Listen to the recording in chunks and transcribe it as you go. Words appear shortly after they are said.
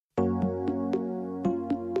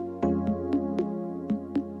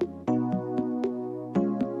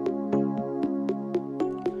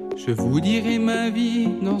Je vous dirai ma vie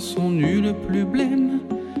dans son nul plus blême,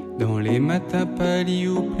 dans les matins pâlis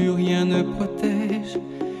où plus rien ne protège.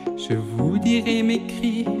 Je vous dirai mes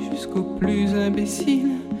cris jusqu'au plus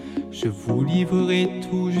imbécile. Je vous livrerai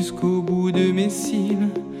tout jusqu'au bout de mes cils.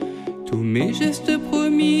 Tous mes gestes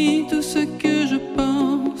promis, tout ce que je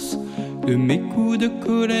pense, de mes coups de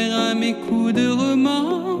colère à mes coups de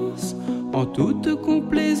romance, en toute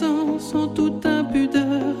complaisance, en toute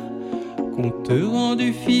impudeur, compte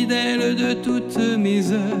rendu fidèle de toutes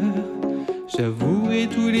mes heures. J'avouerai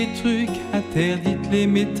tous les trucs, interdites les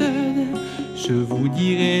méthodes. Je vous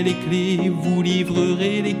dirai les clés, vous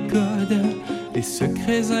livrerez les codes, les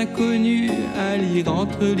secrets inconnus à lire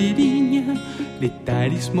entre les lignes, les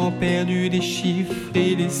talismans perdus, les chiffres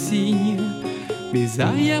et les signes, mes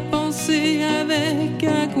arrière-pensées avec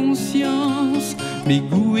inconscience, mes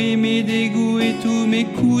goûts et mes dégoûts et tous mes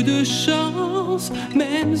coups de chance,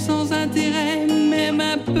 même sans intérêt, même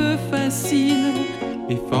un peu facile,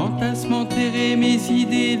 mes fantasmes enterrés, mes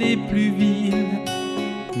idées les plus viles.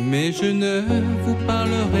 Mais je ne vous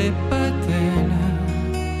parlerai pas d'elle,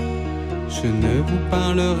 je ne vous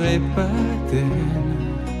parlerai pas d'elle.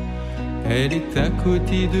 Elle est à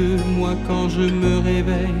côté de moi quand je me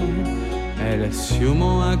réveille. Elle a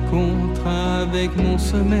sûrement un contrat avec mon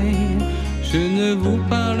sommeil. Je ne vous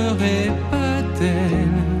parlerai pas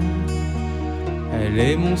d'elle. Elle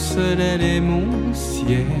est mon seul, elle est mon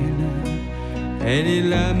ciel. Elle est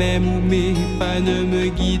là même où mes pas ne me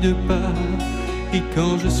guident pas. Et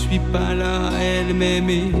quand je suis pas là, elle met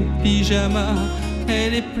mes pyjamas.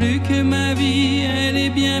 Elle est plus que ma vie, elle est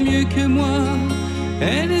bien mieux que moi.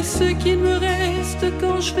 Elle est ce qu'il me reste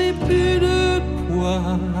quand je fais plus de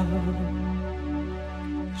poids.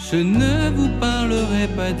 Je ne vous parlerai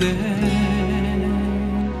pas d'elle.